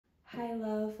Hi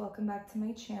love, welcome back to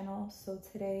my channel. So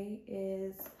today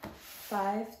is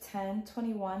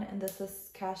 5/10/21 and this is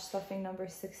cash stuffing number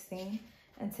 16.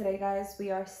 And today guys,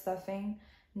 we are stuffing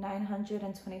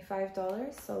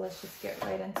 $925. So let's just get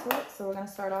right into it. So we're gonna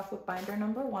start off with binder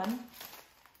number 1.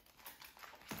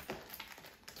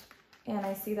 And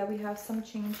I see that we have some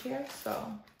change here.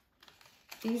 So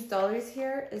these dollars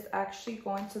here is actually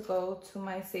going to go to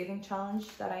my saving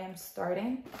challenge that I am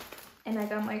starting. And I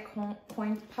got my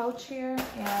coin pouch here,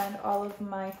 and all of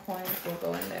my coins will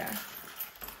go in there.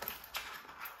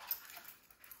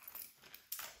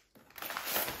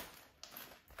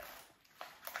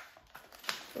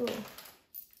 Ooh.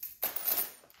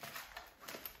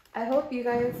 I hope you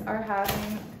guys are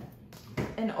having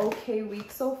an okay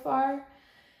week so far.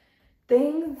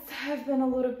 Things have been a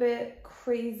little bit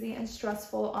crazy and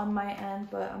stressful on my end,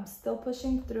 but I'm still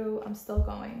pushing through. I'm still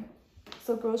going.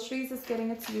 So groceries is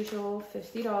getting its usual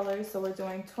 $50. So we're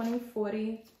doing 20,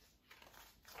 40,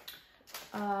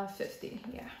 50,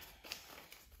 yeah.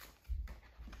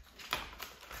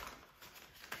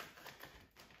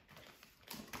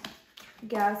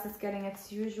 Gas is getting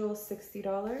its usual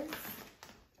 $60.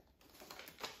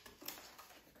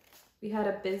 We had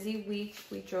a busy week.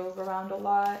 We drove around a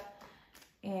lot.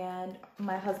 And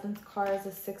my husband's car is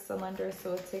a 6-cylinder,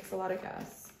 so it takes a lot of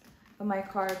gas. But my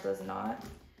car does not.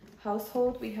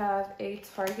 Household, we have a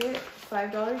Target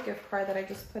 $5 gift card that I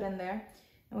just put in there,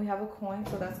 and we have a coin,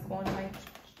 so that's going in my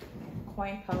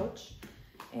coin pouch.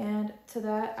 And to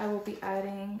that I will be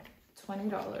adding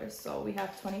 $20, so we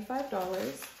have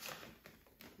 $25.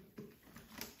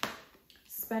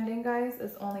 Spending guys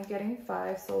is only getting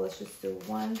 5, so let's just do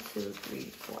 1, 2, 3,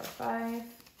 4, 5.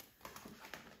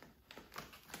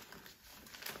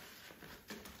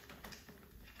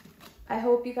 I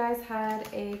hope you guys had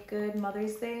a good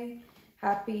Mother's Day.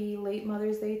 Happy late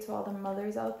Mother's Day to all the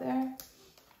mothers out there.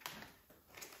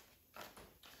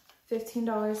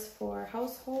 $15 for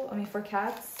for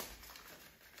cats.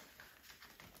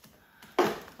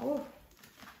 Oh,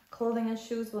 clothing and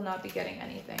shoes will not be getting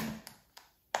anything.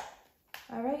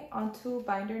 All right, on to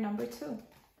binder number 2.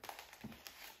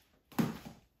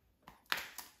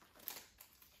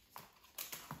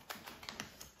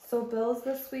 So bills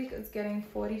this week is getting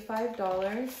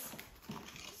 $45.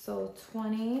 So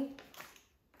 20,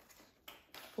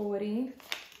 40,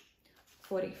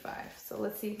 45. So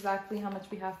let's see exactly how much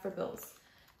we have for bills.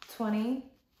 20,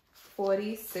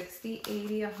 40, 60,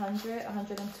 80, 100,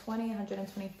 120,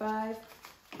 125,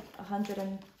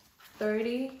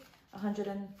 130,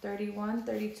 131,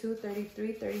 32,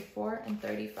 33, 34, and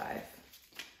 35.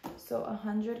 So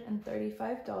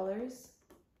 $135.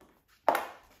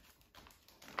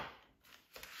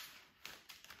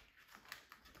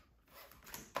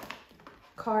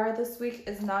 Car this week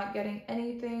is not getting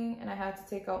anything, and I had to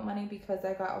take out money because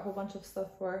I got a whole bunch of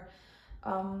stuff for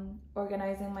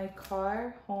organizing my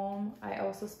car. Home, I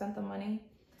also spent the money.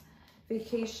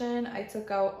 Vacation, I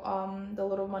took out the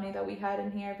little money that we had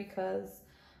in here because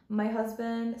my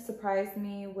husband surprised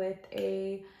me with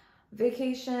a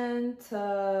vacation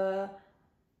to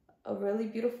a really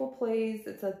beautiful place.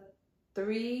 It's a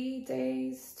 3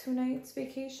 days, 2 nights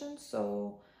vacation.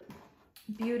 So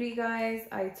beauty guys,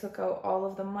 I took out all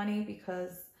of the money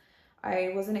because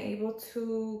I wasn't able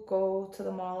to go to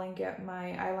the mall and get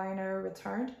my eyeliner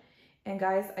returned. And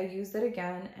guys, I used it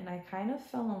again and I kind of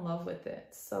fell in love with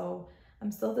it. So I'm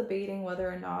still debating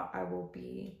whether or not I will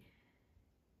be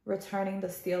returning the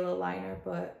steel liner,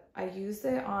 but I used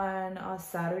it on a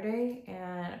Saturday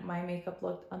and my makeup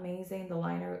looked amazing. The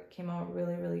liner came out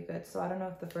really, really good. So I don't know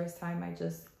if the first time I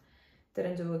just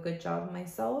didn't do a good job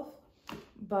myself.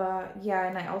 But yeah,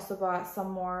 and I also bought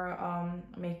some more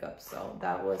makeup, so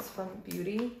that was from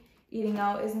beauty. Eating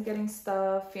out isn't getting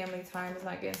stuff, family time is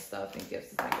not getting stuff, and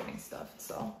gifts is not getting stuff.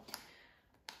 So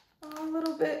a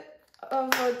little bit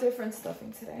of a different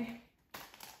stuffing today.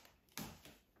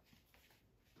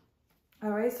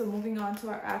 All right, so moving on to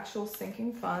our actual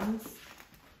sinking funds.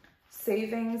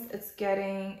 Savings, it's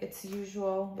getting its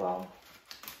usual, well,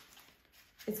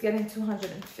 it's getting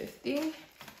 $250.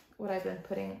 What I've been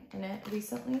putting in it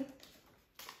recently.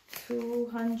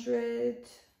 200,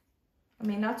 I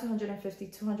mean not 250,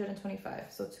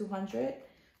 225. So 200,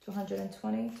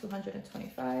 220,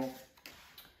 225.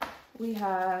 We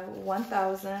have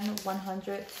 1,000,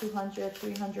 100, 200,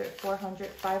 300, 400,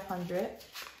 500,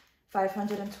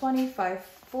 520,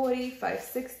 540,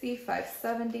 560,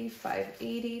 570,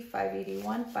 580,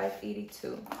 581,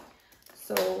 582.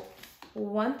 So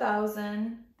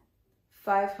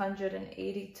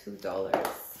 $1,582.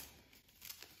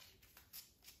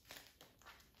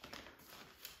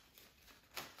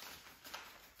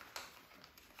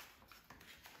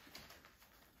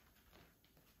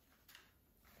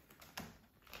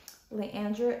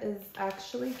 Leandra is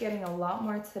actually getting a lot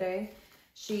more today.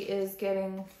 She is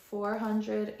getting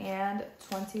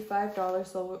 $425.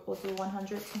 So we'll do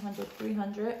 100, 200,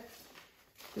 300,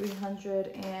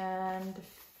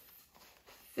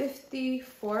 350,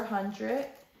 400,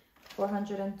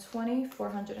 420,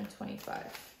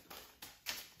 425.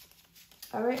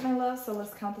 All right, my love, so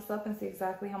let's count this up and see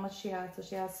exactly how much she has. So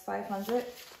she has 500,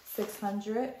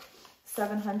 600,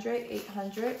 700,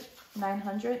 800,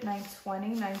 900, 920,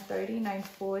 930,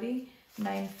 940,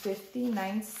 950,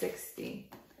 960.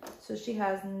 So she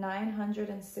has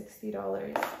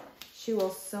 $960. She will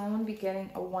soon be getting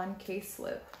a 1K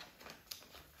slip.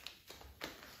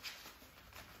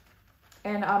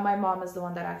 And my mom is the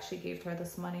one that actually gave her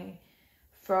this money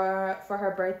for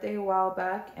her birthday a while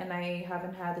back, and I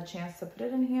haven't had the chance to put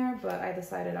it in here, but I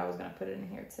decided I was gonna put it in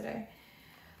here today.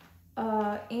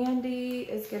 Andy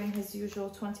is getting his usual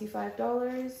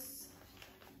 $25.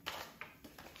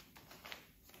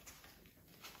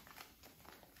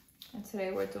 And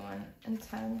today we're doing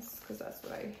intense because that's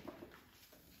what I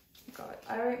got.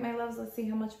 All right, my loves, let's see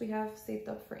how much we have saved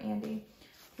up for Andy.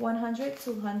 100,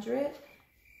 200,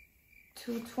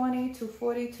 220,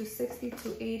 240, 260,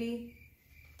 280,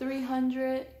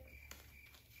 300,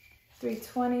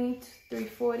 320,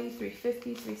 340,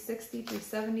 350, 360,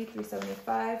 370,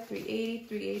 375, 380,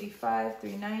 385,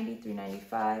 390,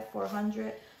 395,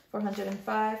 400,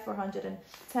 405,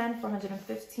 410,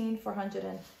 415,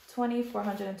 420,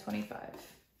 425.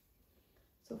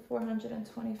 So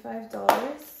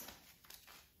 $425.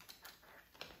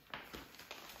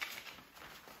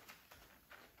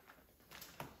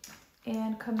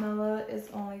 And Camilla is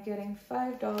only getting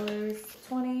 $5,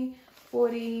 20,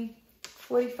 40,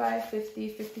 45, 50,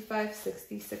 55,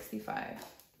 60, 65.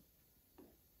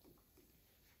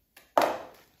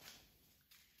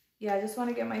 Yeah, I just want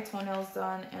to get my toenails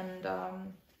done, and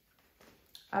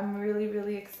I'm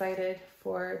really excited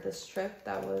for this trip.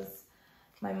 That was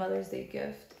my Mother's Day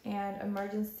gift. And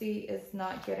Emergency is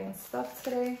not getting stuff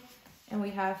today, and we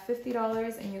have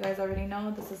 $50, and you guys already know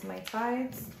this is my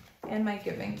tithes and my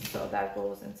giving, so that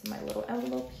goes into my little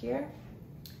envelope here.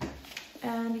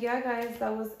 And yeah, guys,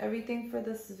 that was everything for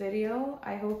this video.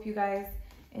 I hope you guys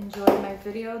enjoyed my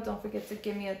video. Don't forget to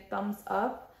give me a thumbs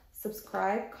up,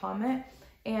 subscribe, comment.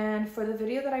 And for the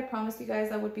video that I promised you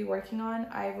guys I would be working on,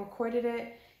 I recorded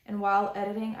it, and while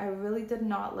editing I really did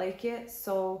not like it,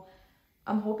 so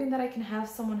I'm hoping that I can have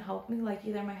someone help me, like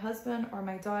either my husband or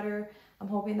my daughter. I'm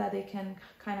hoping that they can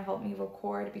kind of help me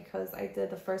record, because I did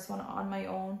the first one on my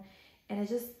own and it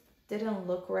just didn't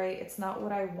look right. It's not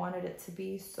what I wanted it to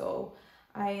be, so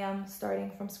I am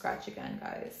starting from scratch again,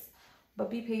 guys. But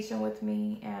be patient with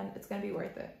me and it's gonna be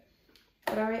worth it.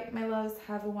 But all right, my loves,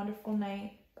 have a wonderful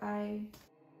night. Bye.